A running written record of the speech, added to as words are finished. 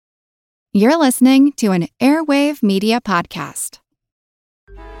You're listening to an Airwave Media Podcast.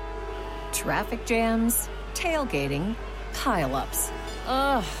 Traffic jams, tailgating, pile-ups.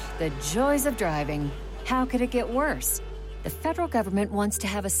 Ugh, the joys of driving. How could it get worse? The federal government wants to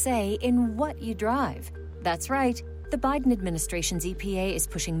have a say in what you drive. That's right. The Biden administration's EPA is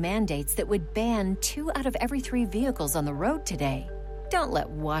pushing mandates that would ban 2 out of every 3 vehicles on the road today. Don't let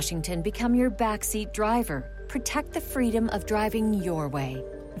Washington become your backseat driver. Protect the freedom of driving your way.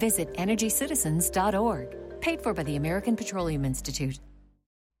 Visit EnergyCitizens.org. Paid for by the American Petroleum Institute.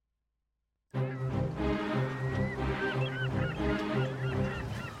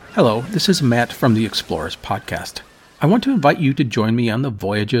 Hello, this is Matt from the Explorers Podcast. I want to invite you to join me on the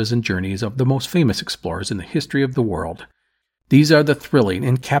voyages and journeys of the most famous explorers in the history of the world. These are the thrilling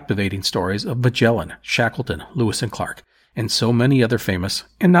and captivating stories of Magellan, Shackleton, Lewis and Clark, and so many other famous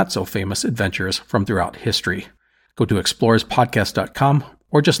and not so famous adventurers from throughout history. Go to explorerspodcast.com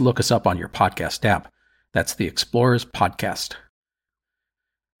or just look us up on your podcast app. That's the Explorers Podcast.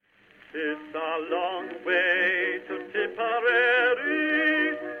 It's a long way to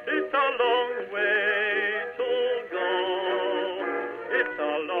Tipperary. It's a long way to go. It's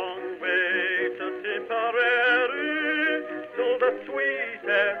a long way to Tipperary, to the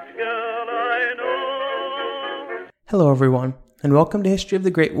sweetest girl I know. Hello everyone, and welcome to History of the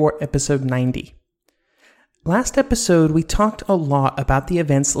Great War, episode 90. Last episode, we talked a lot about the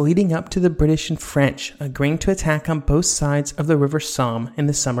events leading up to the British and French agreeing to attack on both sides of the River Somme in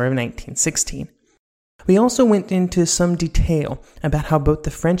the summer of 1916. We also went into some detail about how both the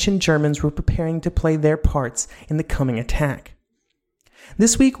French and Germans were preparing to play their parts in the coming attack.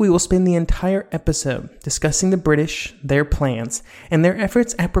 This week, we will spend the entire episode discussing the British, their plans, and their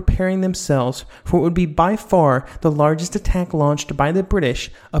efforts at preparing themselves for what would be by far the largest attack launched by the British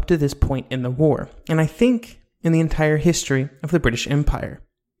up to this point in the war, and I think in the entire history of the British Empire.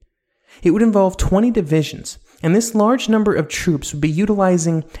 It would involve 20 divisions, and this large number of troops would be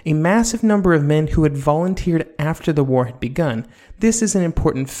utilizing a massive number of men who had volunteered after the war had begun. This is an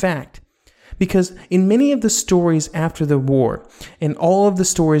important fact, because in many of the stories after the war, and all of the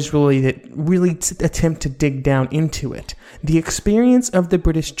stories really attempt to dig down into it, the experience of the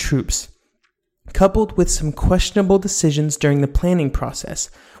British troops, coupled with some questionable decisions during the planning process,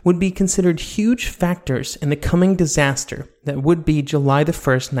 would be considered huge factors in the coming disaster that would be July the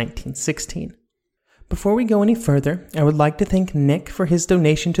 1st, 1916. Before we go any further, I would like to thank Nick for his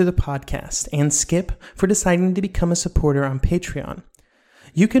donation to the podcast and Skip for deciding to become a supporter on Patreon.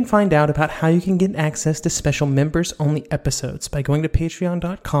 You can find out about how you can get access to special members-only episodes by going to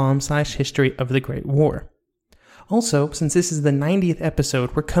patreon.com/history of the Great War. Also, since this is the 90th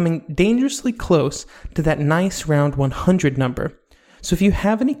episode, we're coming dangerously close to that nice round 100 number. So if you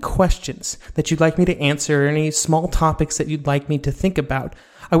have any questions that you'd like me to answer, or any small topics that you'd like me to think about,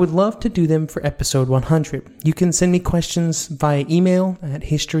 I would love to do them for episode 100. You can send me questions via email at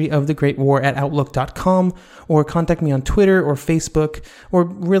historyofthegreatwar@outlook.com, or contact me on Twitter or Facebook, or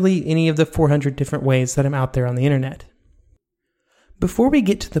really any of the 400 different ways that I'm out there on the internet. Before we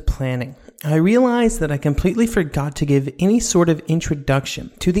get to the planning, I realized that I completely forgot to give any sort of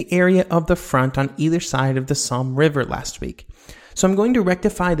introduction to the area of the front on either side of the Somme River last week. So I'm going to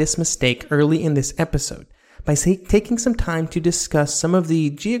rectify this mistake early in this episode by taking some time to discuss some of the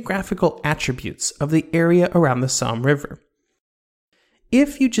geographical attributes of the area around the Somme River.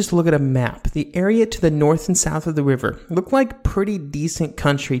 If you just look at a map, the area to the north and south of the river looked like pretty decent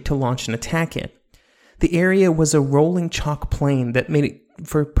country to launch an attack in. The area was a rolling chalk plain that made it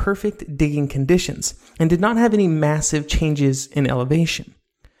for perfect digging conditions and did not have any massive changes in elevation.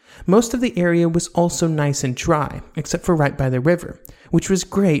 Most of the area was also nice and dry, except for right by the river, which was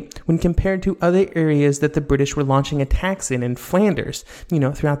great when compared to other areas that the British were launching attacks in Flanders,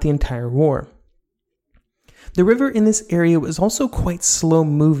 throughout the entire war. The river in this area was also quite slow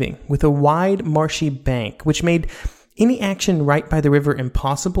moving, with a wide marshy bank, which made any action right by the river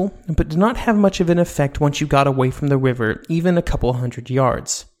impossible, but did not have much of an effect once you got away from the river, even a couple hundred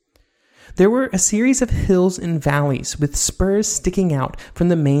yards. There were a series of hills and valleys with spurs sticking out from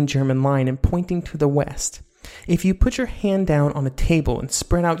the main German line and pointing to the west. If you put your hand down on a table and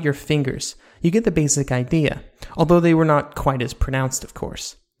spread out your fingers, you get the basic idea, although they were not quite as pronounced, of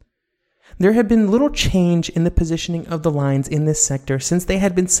course. There had been little change in the positioning of the lines in this sector since they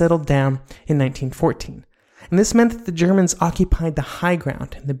had been settled down in 1914, and this meant that the Germans occupied the high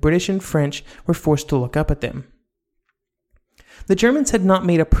ground and the British and French were forced to look up at them. The Germans had not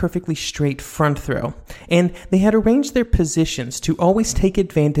made a perfectly straight front throw, and they had arranged their positions to always take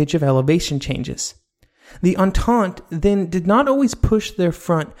advantage of elevation changes. The Entente then did not always push their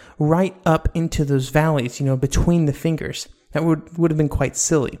front right up into those valleys, between the fingers. That would have been quite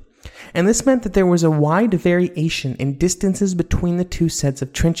silly. and this meant that there was a wide variation in distances between the two sets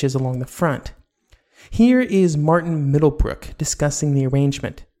of trenches along the front. Here is Martin Middlebrook discussing the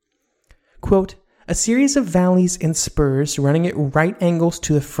arrangement. Quote, "A series of valleys and spurs running at right angles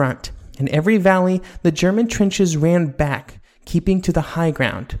to the front. In every valley, the German trenches ran back, keeping to the high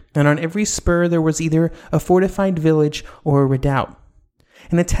ground, and on every spur there was either a fortified village or a redoubt.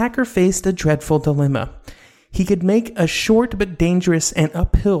 An attacker faced a dreadful dilemma. He could make a short but dangerous and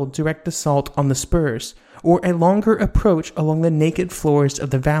uphill direct assault on the spurs, or a longer approach along the naked floors of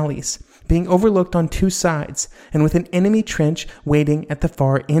the valleys, being overlooked on two sides, and with an enemy trench waiting at the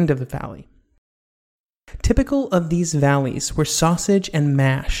far end of the valley. Typical of these valleys were Sausage and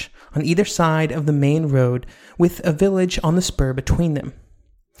Mash on either side of the main road, with a village on the spur between them.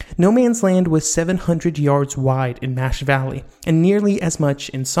 No Man's Land was 700 yards wide in Mash Valley, and nearly as much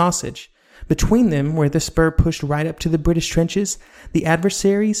in Sausage. Between them, where the spur pushed right up to the British trenches, the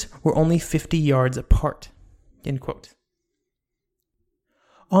adversaries were only 50 yards apart." End quote.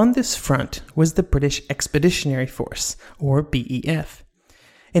 On this front was the British Expeditionary Force, or BEF,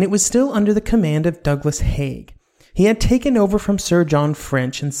 and it was still under the command of Douglas Haig. He had taken over from Sir John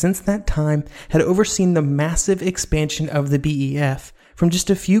French, and since that time had overseen the massive expansion of the BEF from just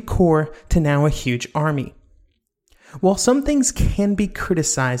a few corps to now a huge army. While some things can be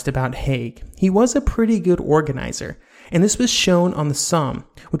criticized about Haig, he was a pretty good organizer, and this was shown on the Somme,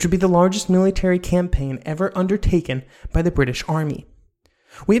 which would be the largest military campaign ever undertaken by the British Army.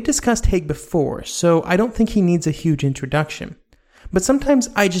 We have discussed Haig before, so I don't think he needs a huge introduction. But sometimes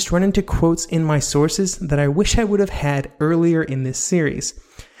I just run into quotes in my sources that I wish I would have had earlier in this series.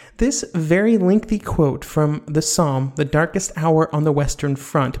 This very lengthy quote from the Somme, The Darkest Hour on the Western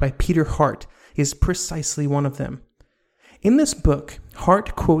Front by Peter Hart, is precisely one of them. In this book,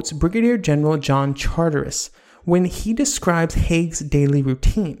 Hart quotes Brigadier General John Charteris when he describes Haig's daily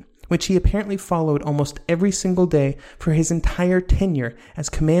routine, which he apparently followed almost every single day for his entire tenure as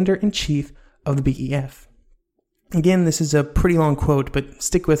Commander-in-Chief of the BEF. Again, this is a pretty long quote, but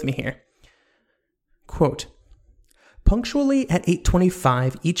stick with me here. Quote, "Punctually at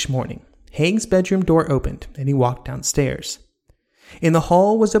 8:25 each morning, Haig's bedroom door opened and he walked downstairs. In the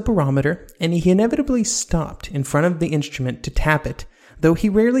hall was a barometer, and he inevitably stopped in front of the instrument to tap it, though he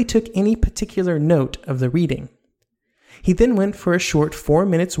rarely took any particular note of the reading. He then went for a short 4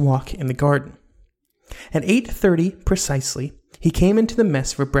 minutes walk in the garden. At 8:30 precisely, he came into the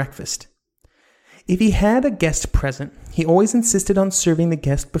mess for breakfast. If he had a guest present, he always insisted on serving the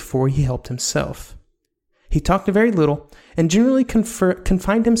guest before he helped himself. He talked very little, and generally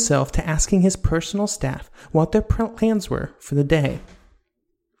confined himself to asking his personal staff what their plans were for the day.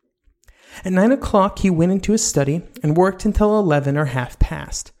 At 9 o'clock, he went into his study and worked until 11 or half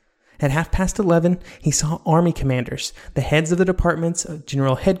past. At 11:30, he saw army commanders, the heads of the departments of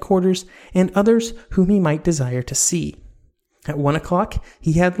general headquarters, and others whom he might desire to see. At 1 o'clock,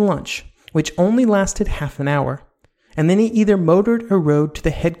 he had lunch, which only lasted half an hour, and then he either motored or rode to the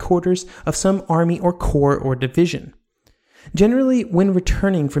headquarters of some army or corps or division. Generally, when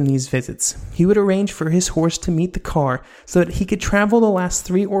returning from these visits, he would arrange for his horse to meet the car so that he could travel the last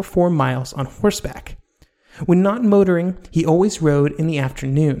 3 or 4 miles on horseback. When not motoring, he always rode in the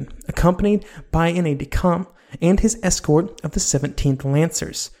afternoon, accompanied by an aide-de-camp and his escort of the 17th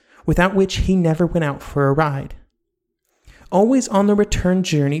Lancers, without which he never went out for a ride. Always on the return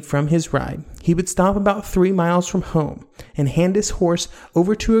journey from his ride, he would stop about 3 miles from home and hand his horse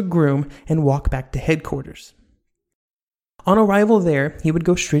over to a groom and walk back to headquarters. On arrival there, he would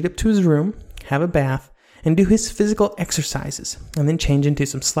go straight up to his room, have a bath, and do his physical exercises, and then change into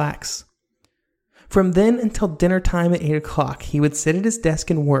some slacks. From then until dinner time at 8 o'clock, he would sit at his desk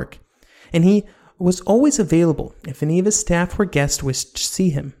and work, and he was always available if any of his staff or guests wished to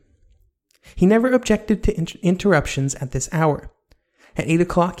see him. He never objected to interruptions at this hour. At 8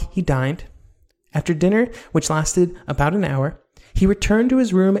 o'clock, he dined. After dinner, which lasted about an hour, he returned to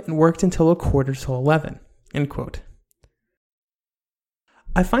his room and worked until 11:15. End quote.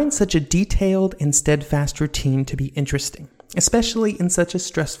 I find such a detailed and steadfast routine to be interesting, especially in such a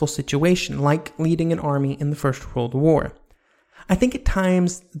stressful situation like leading an army in the First World War. I think at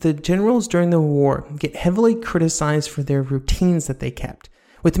times the generals during the war get heavily criticized for their routines that they kept,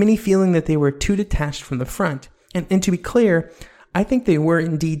 with many feeling that they were too detached from the front. And to be clear, I think they were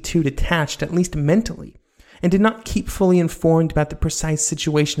indeed too detached, at least mentally, and did not keep fully informed about the precise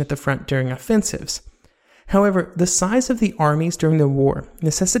situation at the front during offensives. However, the size of the armies during the war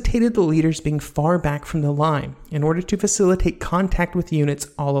necessitated the leaders being far back from the line in order to facilitate contact with units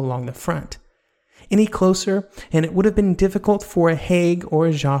all along the front. Any closer, and it would have been difficult for a Haig or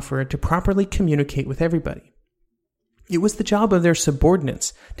a Joffre to properly communicate with everybody. It was the job of their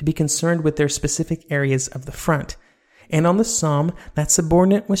subordinates to be concerned with their specific areas of the front, and on the Somme, that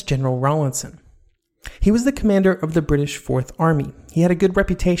subordinate was General Rawlinson. He was the commander of the British Fourth Army. He had a good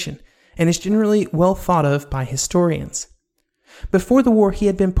reputation, and is generally well thought of by historians. Before the war, he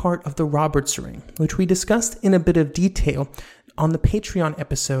had been part of the Roberts Ring, which we discussed in a bit of detail on the Patreon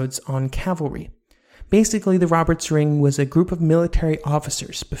episodes on cavalry. Basically, the Roberts Ring was a group of military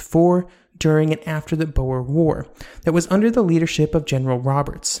officers before, during, and after the Boer War that was under the leadership of General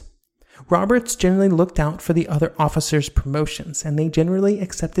Roberts. Roberts generally looked out for the other officers' promotions, and they generally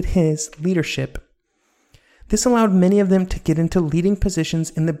accepted his leadership. This allowed many of them to get into leading positions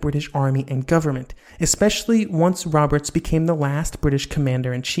in the British Army and government, especially once Roberts became the last British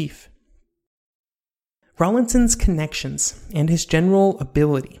commander-in-chief. Rawlinson's connections and his general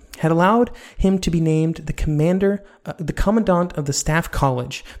ability had allowed him to be named the commandant of the Staff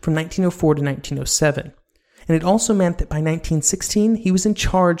College from 1904 to 1907, and it also meant that by 1916 he was in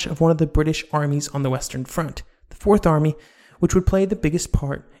charge of one of the British armies on the Western Front, the Fourth Army, which would play the biggest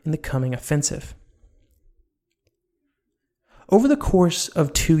part in the coming offensive. Over the course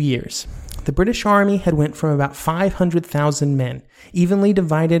of 2 years, the British Army had went from about 500,000 men, evenly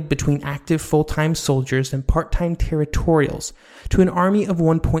divided between active full-time soldiers and part-time territorials, to an army of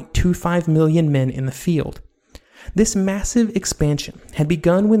 1.25 million men in the field. This massive expansion had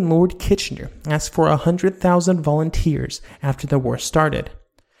begun when Lord Kitchener asked for 100,000 volunteers after the war started.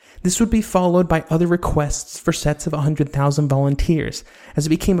 This would be followed by other requests for sets of 100,000 volunteers, as it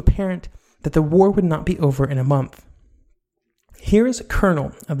became apparent that the war would not be over in a month. Here is a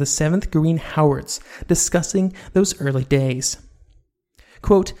colonel of the 7th Green Howards discussing those early days.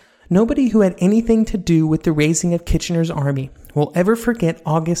 Quote, "Nobody who had anything to do with the raising of Kitchener's army will ever forget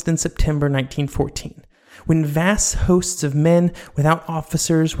August and September 1914, when vast hosts of men without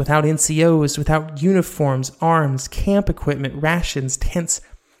officers, without NCOs, without uniforms, arms, camp equipment, rations, tents,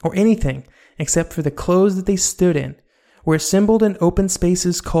 or anything except for the clothes that they stood in, were assembled in open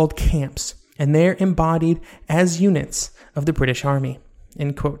spaces called camps, and there embodied as units of the British Army."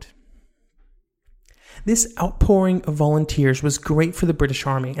 End quote. This outpouring of volunteers was great for the British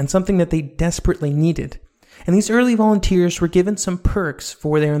Army and something that they desperately needed, and these early volunteers were given some perks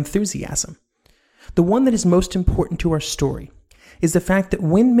for their enthusiasm. The one that is most important to our story is the fact that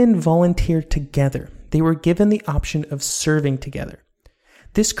when men volunteered together, they were given the option of serving together.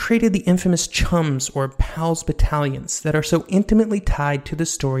 This created the infamous chums or pals battalions that are so intimately tied to the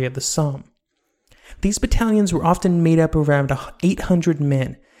story of the Somme. These battalions were often made up of around 800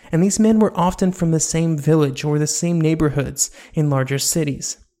 men, and these men were often from the same village or the same neighborhoods in larger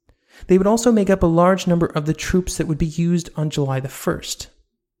cities. They would also make up a large number of the troops that would be used on July the 1st.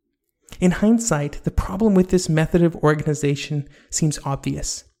 In hindsight, the problem with this method of organization seems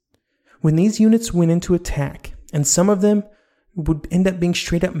obvious. When these units went into attack, and some of them would end up being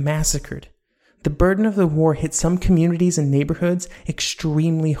straight up massacred, the burden of the war hit some communities and neighborhoods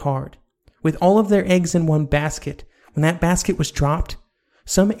extremely hard. With all of their eggs in one basket, when that basket was dropped,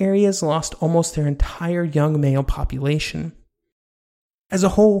 some areas lost almost their entire young male population. As a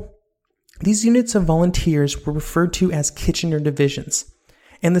whole, these units of volunteers were referred to as Kitchener divisions,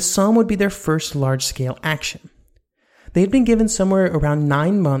 and the Somme would be their first large-scale action. They had been given somewhere around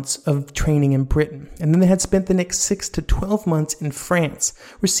 9 months of training in Britain, and then they had spent the next 6 to 12 months in France,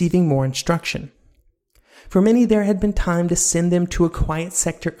 receiving more instruction. For many, there had been time to send them to a quiet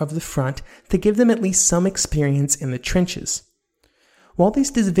sector of the front to give them at least some experience in the trenches. While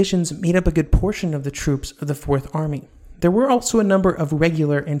these divisions made up a good portion of the troops of the Fourth Army, there were also a number of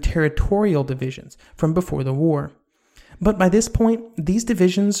regular and territorial divisions from before the war. But by this point, these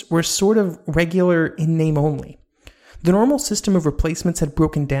divisions were sort of regular in name only. The normal system of replacements had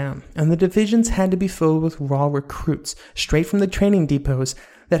broken down, and the divisions had to be filled with raw recruits straight from the training depots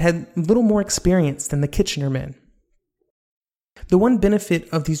that had little more experience than the Kitchener men. The one benefit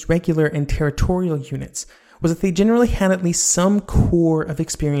of these regular and territorial units was that they generally had at least some core of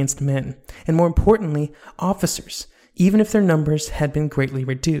experienced men, and more importantly, officers, even if their numbers had been greatly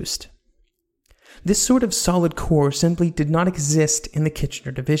reduced. This sort of solid core simply did not exist in the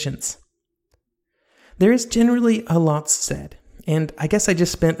Kitchener divisions. There is generally a lot said, and I guess I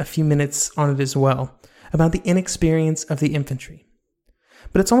just spent a few minutes on it as well, about the inexperience of the infantry.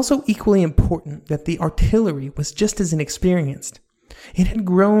 But it's also equally important that the artillery was just as inexperienced. It had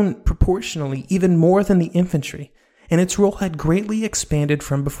grown proportionally even more than the infantry, and its role had greatly expanded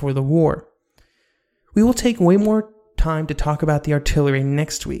from before the war. We will take way more time to talk about the artillery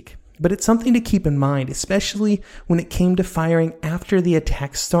next week, but it's something to keep in mind, especially when it came to firing after the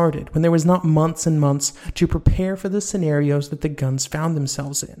attack started, when there was not months and months to prepare for the scenarios that the guns found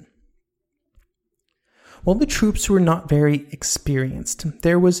themselves in. While the troops were not very experienced,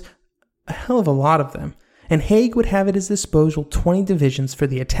 there was a hell of a lot of them, and Haig would have at his disposal 20 divisions for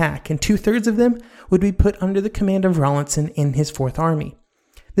the attack, and 2/3 of them would be put under the command of Rawlinson in his 4th Army.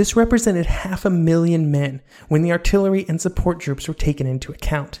 This represented 500,000 men when the artillery and support troops were taken into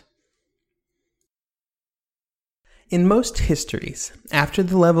account. In most histories, after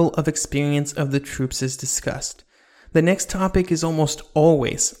the level of experience of the troops is discussed, the next topic is almost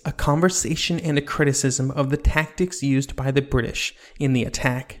always a conversation and a criticism of the tactics used by the British in the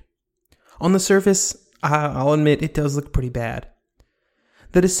attack. On the surface, I'll admit it does look pretty bad.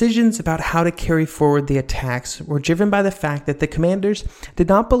 The decisions about how to carry forward the attacks were driven by the fact that the commanders did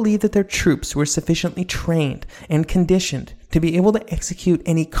not believe that their troops were sufficiently trained and conditioned to be able to execute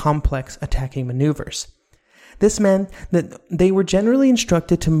any complex attacking maneuvers. This meant that they were generally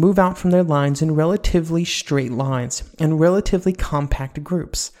instructed to move out from their lines in relatively straight lines and relatively compact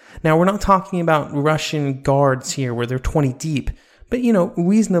groups. Now, we're not talking about Russian guards here where they're 20 deep, but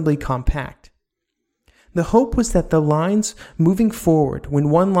reasonably compact. The hope was that the lines moving forward, when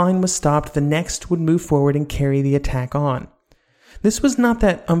one line was stopped, the next would move forward and carry the attack on. This was not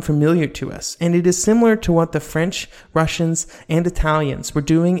that unfamiliar to us, and it is similar to what the French, Russians, and Italians were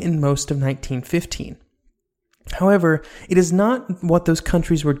doing in most of 1915. However, it is not what those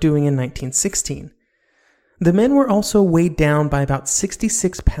countries were doing in 1916. The men were also weighed down by about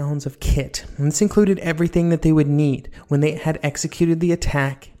 66 pounds of kit, and this included everything that they would need when they had executed the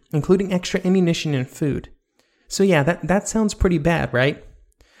attack, including extra ammunition and food. So yeah, that sounds pretty bad, right?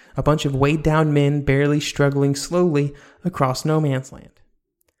 A bunch of weighed down men barely struggling slowly across no man's land.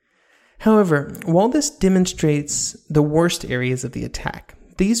 However, while this demonstrates the worst areas of the attack,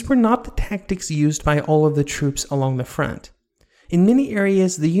 these were not the tactics used by all of the troops along the front. In many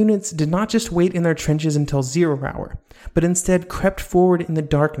areas, the units did not just wait in their trenches until 0 hour, but instead crept forward in the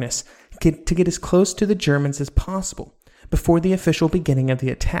darkness to get as close to the Germans as possible before the official beginning of the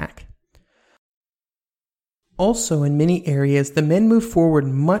attack. Also, in many areas, the men moved forward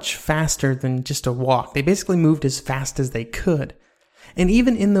much faster than just a walk. They basically moved as fast as they could. And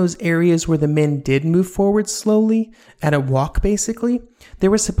even in those areas where the men did move forward slowly, at a walk basically, they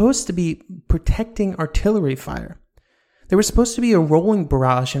were supposed to be protecting artillery fire. There was supposed to be a rolling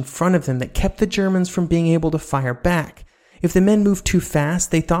barrage in front of them that kept the Germans from being able to fire back. If the men moved too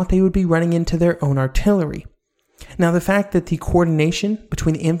fast, they thought they would be running into their own artillery. Now, the fact that the coordination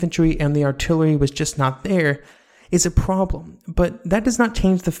between the infantry and the artillery was just not there is a problem, but that does not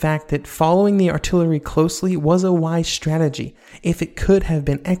change the fact that following the artillery closely was a wise strategy if it could have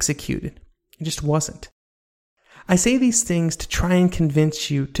been executed. It just wasn't. I say these things to try and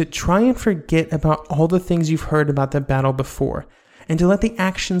convince you to try and forget about all the things you've heard about the battle before, and to let the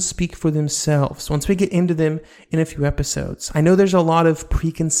actions speak for themselves once we get into them in a few episodes. I know there's a lot of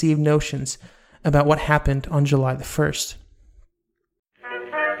preconceived notions about what happened on July the 1st.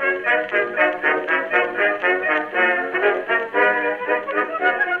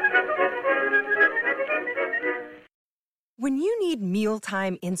 When you need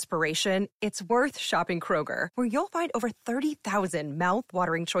mealtime inspiration, it's worth shopping Kroger, where you'll find over 30,000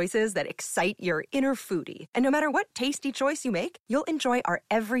 mouth-watering choices that excite your inner foodie. And no matter what tasty choice you make, you'll enjoy our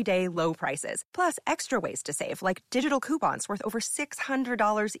everyday low prices, plus extra ways to save, like digital coupons worth over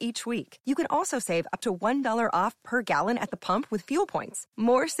 $600 each week. You can also save up to $1 off per gallon at the pump with fuel points.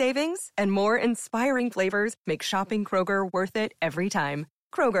 More savings and more inspiring flavors make shopping Kroger worth it every time.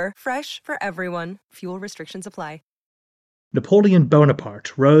 Kroger, fresh for everyone. Fuel restrictions apply. Napoleon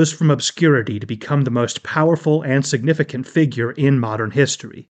Bonaparte rose from obscurity to become the most powerful and significant figure in modern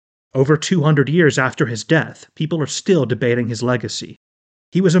history. Over 200 years after his death, people are still debating his legacy.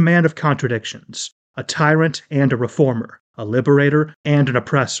 He was a man of contradictions, a tyrant and a reformer, a liberator and an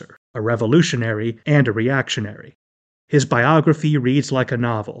oppressor, a revolutionary and a reactionary. His biography reads like a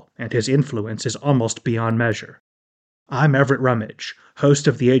novel, and his influence is almost beyond measure. I'm Everett Rummage, host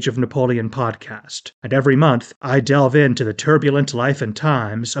of the Age of Napoleon podcast, and every month I delve into the turbulent life and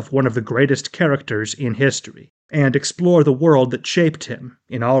times of one of the greatest characters in history, and explore the world that shaped him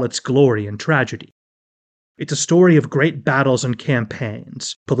in all its glory and tragedy. It's a story of great battles and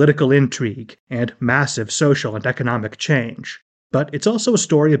campaigns, political intrigue, and massive social and economic change, but it's also a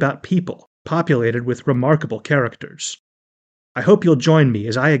story about people, populated with remarkable characters. I hope you'll join me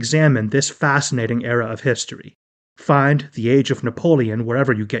as I examine this fascinating era of history. Find The Age of Napoleon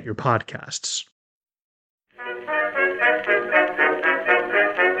wherever you get your podcasts.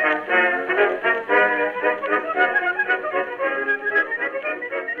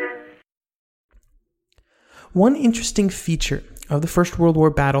 One interesting feature of the First World War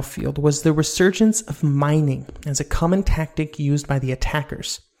battlefield was the resurgence of mining as a common tactic used by the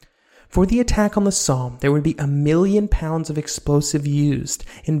attackers. For the attack on the Somme, there would be 1 million pounds of explosive used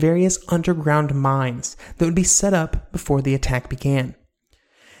in various underground mines that would be set up before the attack began.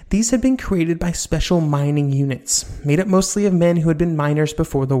 These had been created by special mining units, made up mostly of men who had been miners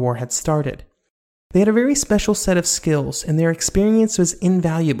before the war had started. They had a very special set of skills, and their experience was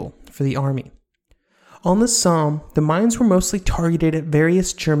invaluable for the army. On the Somme, the mines were mostly targeted at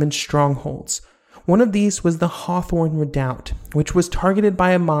various German strongholds. One of these was the Hawthorne Redoubt, which was targeted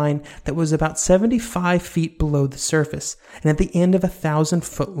by a mine that was about 75 feet below the surface and at the end of a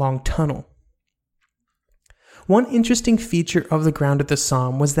 1,000-foot-long tunnel. One interesting feature of the ground at the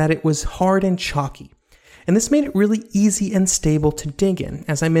Somme was that it was hard and chalky, and this made it really easy and stable to dig in,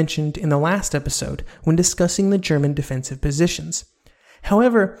 as I mentioned in the last episode when discussing the German defensive positions.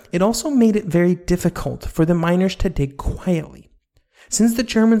 However, it also made it very difficult for the miners to dig quietly. Since the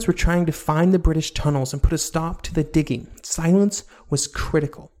Germans were trying to find the British tunnels and put a stop to the digging, silence was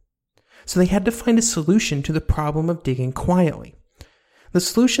critical. So they had to find a solution to the problem of digging quietly. The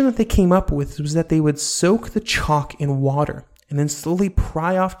solution that they came up with was that they would soak the chalk in water and then slowly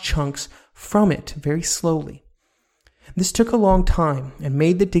pry off chunks from it very slowly. This took a long time and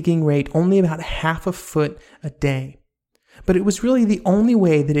made the digging rate only about half a foot a day, but it was really the only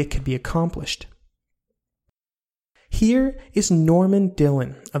way that it could be accomplished. Here is Norman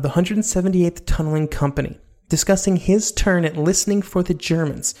Dillon of the 178th Tunneling Company discussing his turn at listening for the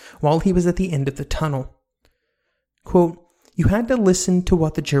Germans while he was at the end of the tunnel. Quote, "You had to listen to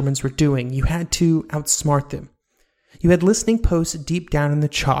what the Germans were doing. You had to outsmart them. You had listening posts deep down in the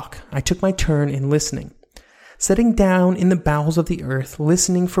chalk. I took my turn in listening. Sitting down in the bowels of the earth,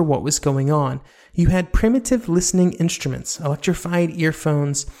 listening for what was going on. You had primitive listening instruments, electrified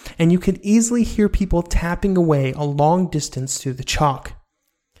earphones, and you could easily hear people tapping away a long distance through the chalk.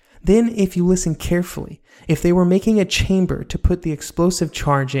 Then, if you listened carefully, if they were making a chamber to put the explosive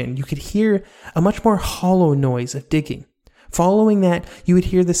charge in, you could hear a much more hollow noise of digging. Following that, you would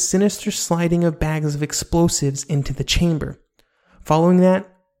hear the sinister sliding of bags of explosives into the chamber. Following that,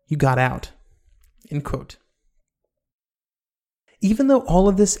 you got out." End quote. Even though all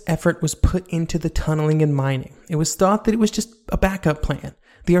of this effort was put into the tunneling and mining, it was thought that it was just a backup plan.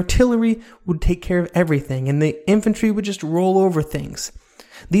 The artillery would take care of everything, and the infantry would just roll over things.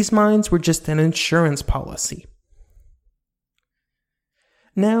 These mines were just an insurance policy.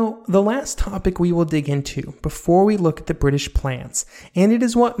 Now, the last topic we will dig into before we look at the British plans, and it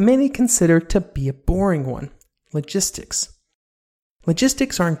is what many consider to be a boring one: logistics.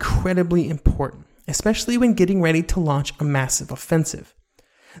 Logistics are incredibly important, especially when getting ready to launch a massive offensive.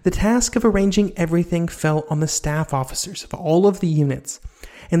 The task of arranging everything fell on the staff officers of all of the units,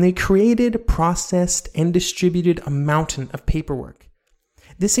 and they created, processed, and distributed a mountain of paperwork.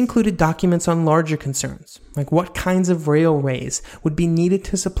 This included documents on larger concerns, like what kinds of railways would be needed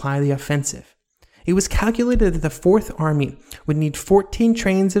to supply the offensive. It was calculated that the Fourth Army would need 14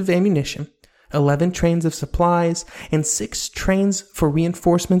 trains of ammunition, 11 trains of supplies, and 6 trains for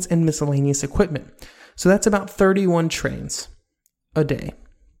reinforcements and miscellaneous equipment. So that's about 31 trains a day.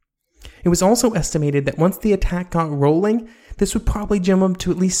 It was also estimated that once the attack got rolling, this would probably jump up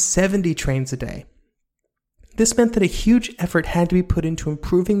to at least 70 trains a day. This meant that a huge effort had to be put into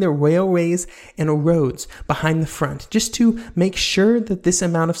improving the railways and roads behind the front, just to make sure that this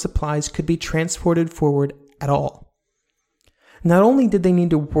amount of supplies could be transported forward at all. Not only did they need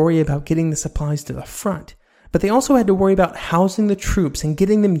to worry about getting the supplies to the front, but they also had to worry about housing the troops and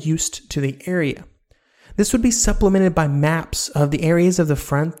getting them used to the area. This would be supplemented by maps of the areas of the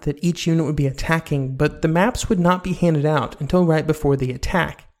front that each unit would be attacking, but the maps would not be handed out until right before the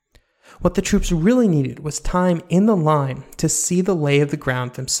attack. What the troops really needed was time in the line to see the lay of the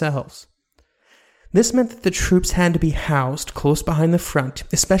ground themselves. This meant that the troops had to be housed close behind the front,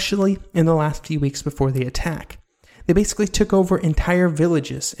 especially in the last few weeks before the attack. They basically took over entire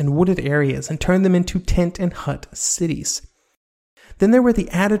villages and wooded areas and turned them into tent and hut cities. Then there were the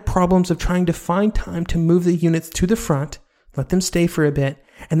added problems of trying to find time to move the units to the front, let them stay for a bit,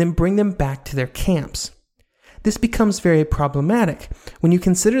 and then bring them back to their camps. This becomes very problematic when you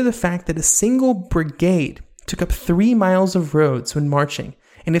consider the fact that a single brigade took up 3 miles of roads when marching,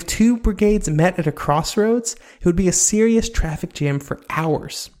 and if 2 brigades met at a crossroads, it would be a serious traffic jam for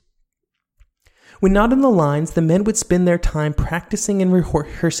hours. When not in the lines, the men would spend their time practicing and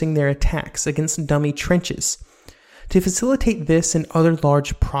rehearsing their attacks against dummy trenches. To facilitate this and other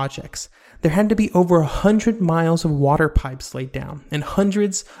large projects, there had to be over 100 miles of water pipes laid down and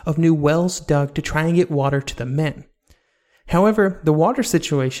hundreds of new wells dug to try and get water to the men. However, the water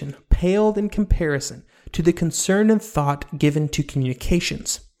situation paled in comparison to the concern and thought given to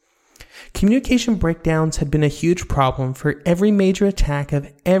communications. Communication breakdowns had been a huge problem for every major attack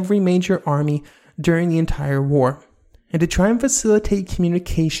of every major army during the entire war. And to try and facilitate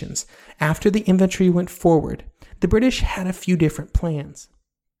communications after the infantry went forward, the British had a few different plans.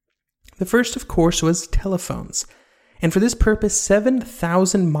 The first, of course, was telephones. And for this purpose,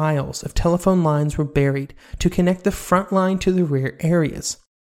 7,000 miles of telephone lines were buried to connect the front line to the rear areas.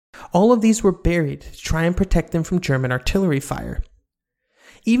 All of these were buried to try and protect them from German artillery fire.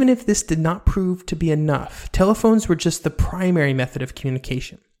 Even if this did not prove to be enough, telephones were just the primary method of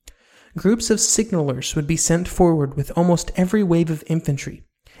communication. Groups of signalers would be sent forward with almost every wave of infantry,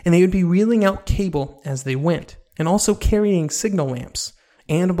 and they would be reeling out cable as they went, and also carrying signal lamps,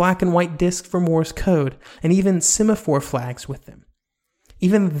 and black and white discs for Morse code, and even semaphore flags with them.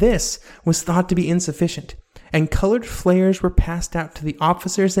 Even this was thought to be insufficient, and colored flares were passed out to the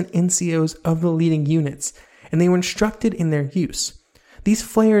officers and NCOs of the leading units, and they were instructed in their use. These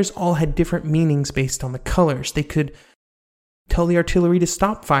flares all had different meanings based on the colors. They could tell the artillery to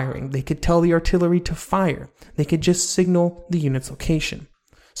stop firing. They could tell the artillery to fire. They could just signal the unit's location.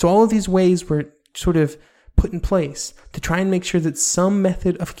 So all of these ways were sort of put in place to try and make sure that some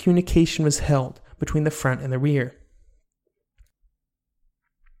method of communication was held between the front and the rear.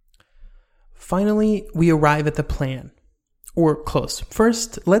 Finally, we arrive at the plan. Or close.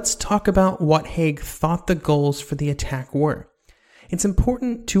 First, let's talk about what Haig thought the goals for the attack were. It's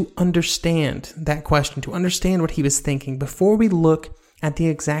important to understand that question, to understand what he was thinking before we look at the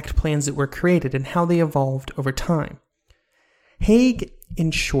exact plans that were created and how they evolved over time. Haig,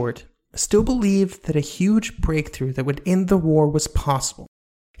 in short, still believed that a huge breakthrough that would end the war was possible.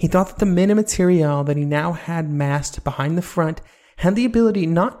 He thought that the men and material that he now had massed behind the front had the ability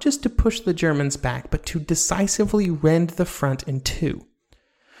not just to push the Germans back, but to decisively rend the front in two.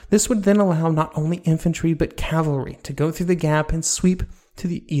 This would then allow not only infantry but cavalry to go through the gap and sweep to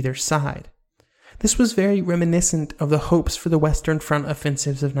the either side. This was very reminiscent of the hopes for the Western Front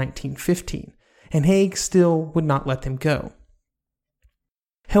offensives of 1915, and Haig still would not let them go.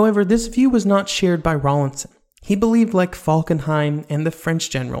 However, this view was not shared by Rawlinson. He believed, like Falkenhayn and the French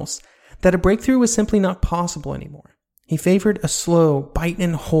generals, that a breakthrough was simply not possible anymore. He favored a slow,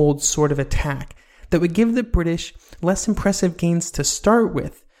 bite-and-hold sort of attack that would give the British less impressive gains to start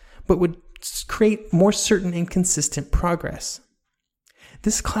with, but would create more certain and consistent progress.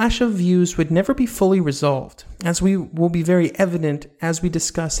 This clash of views would never be fully resolved, as we will be very evident as we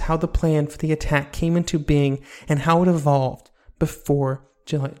discuss how the plan for the attack came into being and how it evolved before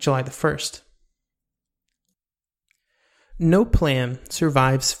July the 1st. No plan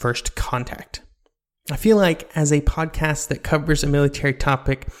survives first contact. I feel like as a podcast that covers a military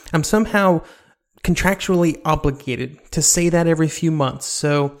topic, I'm somehow contractually obligated to say that every few months,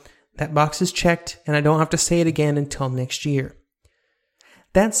 so that box is checked and I don't have to say it again until next year.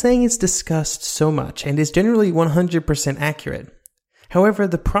 That saying is discussed so much and is generally 100% accurate. However,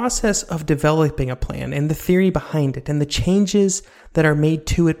 the process of developing a plan and the theory behind it and the changes that are made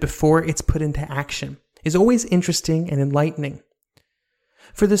to it before it's put into action is always interesting and enlightening.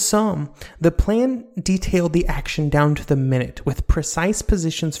 For the Somme, the plan detailed the action down to the minute, with precise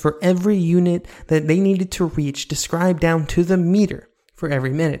positions for every unit that they needed to reach described down to the meter for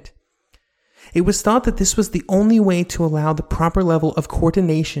every minute. It was thought that this was the only way to allow the proper level of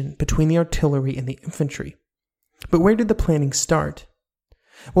coordination between the artillery and the infantry. But where did the planning start?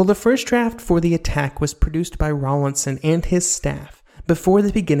 Well, the first draft for the attack was produced by Rawlinson and his staff before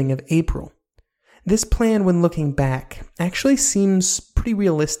the beginning of April. This plan, when looking back, actually seems pretty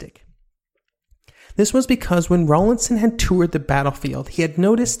realistic. This was because when Rawlinson had toured the battlefield, he had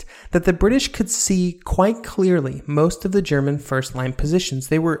noticed that the British could see quite clearly most of the German first-line positions.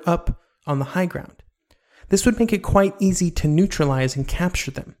 They were up on the high ground. This would make it quite easy to neutralize and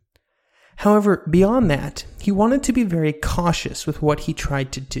capture them. However, beyond that, he wanted to be very cautious with what he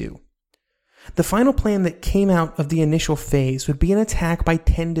tried to do. The final plan that came out of the initial phase would be an attack by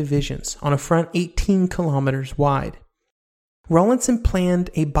 10 divisions on a front 18 kilometers wide. Rawlinson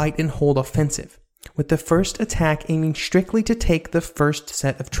planned a bite-and-hold offensive, with the first attack aiming strictly to take the first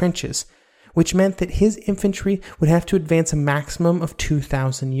set of trenches, which meant that his infantry would have to advance a maximum of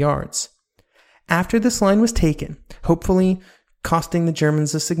 2,000 yards. After this line was taken, hopefully costing the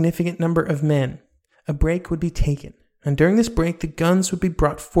Germans a significant number of men, a break would be taken, and during this break the guns would be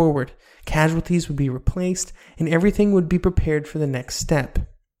brought forward, casualties would be replaced, and everything would be prepared for the next step.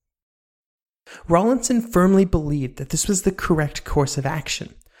 Rawlinson firmly believed that this was the correct course of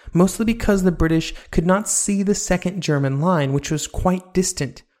action, mostly because the British could not see the second German line, which was quite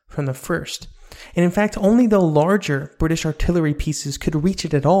distant from the first. And in fact, only the larger British artillery pieces could reach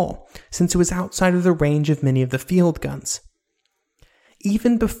it at all, since it was outside of the range of many of the field guns.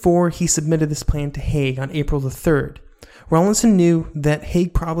 Even before he submitted this plan to Haig on April the 3rd, Rawlinson knew that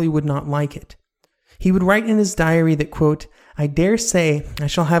Haig probably would not like it. He would write in his diary that, quote, "I dare say I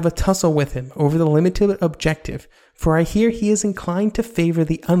shall have a tussle with him over the limited objective, for I hear he is inclined to favor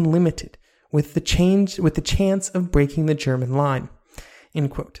the unlimited, with the chance of breaking the German line."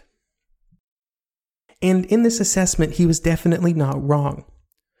 End quote. And in this assessment, he was definitely not wrong.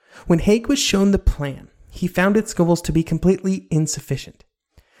 When Haig was shown the plan, he found its goals to be completely insufficient.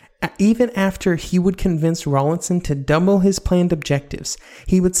 Even after he would convince Rawlinson to double his planned objectives,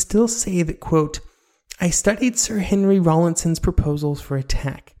 he would still say that, quote, "I studied Sir Henry Rawlinson's proposals for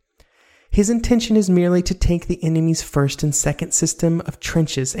attack. His intention is merely to take the enemy's first and second system of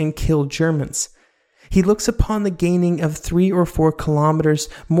trenches and kill Germans. He looks upon the gaining of 3 or 4 kilometers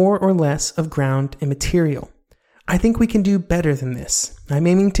more or less of ground and material. I think we can do better than this. I'm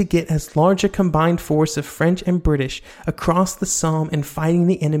aiming to get as large a combined force of French and British across the Somme and fighting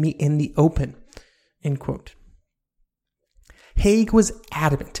the enemy in the open." End quote. Haig was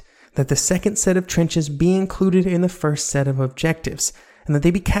adamant that the second set of trenches be included in the first set of objectives, and that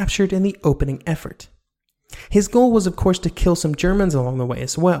they be captured in the opening effort. His goal was, of course, to kill some Germans along the way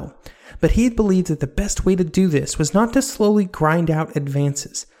as well, but he believed that the best way to do this was not to slowly grind out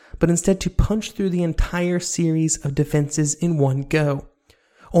advances, but instead to punch through the entire series of defenses in one go.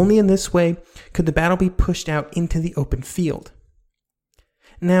 Only in this way could the battle be pushed out into the open field.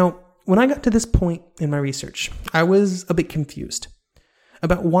 Now, when I got to this point in my research, I was a bit confused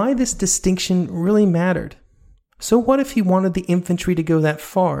about why this distinction really mattered. So what if he wanted the infantry to go that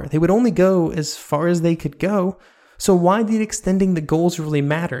far? They would only go as far as they could go. So why did extending the goals really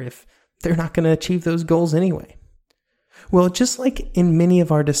matter if they're not going to achieve those goals anyway? Well, just like in many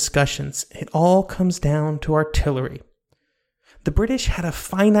of our discussions, it all comes down to artillery. The British had a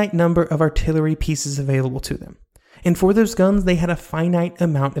finite number of artillery pieces available to them, and for those guns they had a finite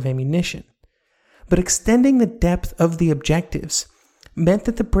amount of ammunition. But extending the depth of the objectives meant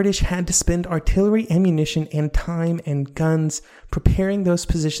that the British had to spend artillery ammunition and time and guns preparing those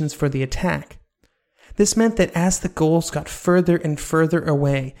positions for the attack. This meant that as the goals got further and further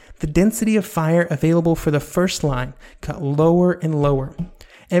away, the density of fire available for the first line got lower and lower.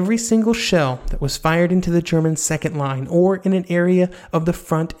 Every single shell that was fired into the German second line or in an area of the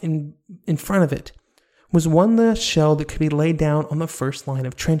front in front of it was one less shell that could be laid down on the first line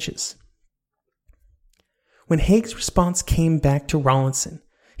of trenches. When Haig's response came back to Rawlinson,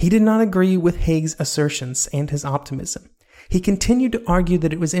 he did not agree with Haig's assertions and his optimism. He continued to argue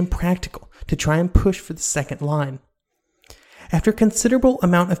that it was impractical to try and push for the second line. After a considerable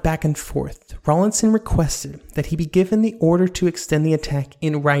amount of back and forth, Rawlinson requested that he be given the order to extend the attack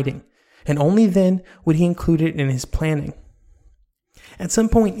in writing, and only then would he include it in his planning. At some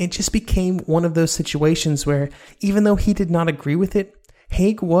point, it just became one of those situations where, even though he did not agree with it,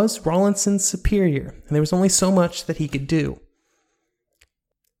 Haig was Rawlinson's superior, and there was only so much that he could do.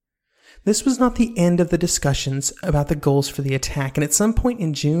 This was not the end of the discussions about the goals for the attack, and at some point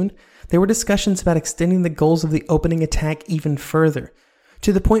in June, there were discussions about extending the goals of the opening attack even further,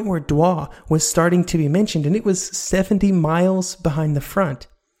 to the point where Douai was starting to be mentioned, and it was 70 miles behind the front.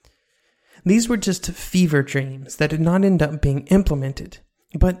 These were just fever dreams that did not end up being implemented,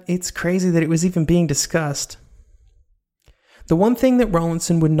 but it's crazy that it was even being discussed. The one thing that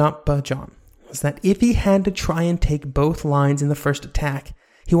Rawlinson would not budge on was that if he had to try and take both lines in the first attack,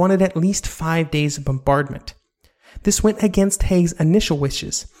 he wanted at least 5 days of bombardment. This went against Haig's initial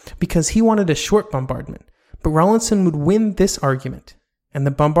wishes because he wanted a short bombardment, but Rawlinson would win this argument, and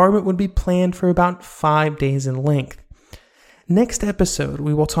the bombardment would be planned for about 5 days in length. Next episode,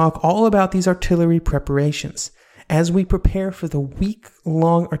 we will talk all about these artillery preparations as we prepare for the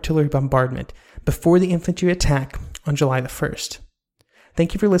week-long artillery bombardment before the infantry attack on July the 1st.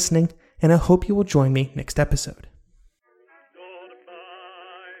 Thank you for listening, and I hope you will join me next episode.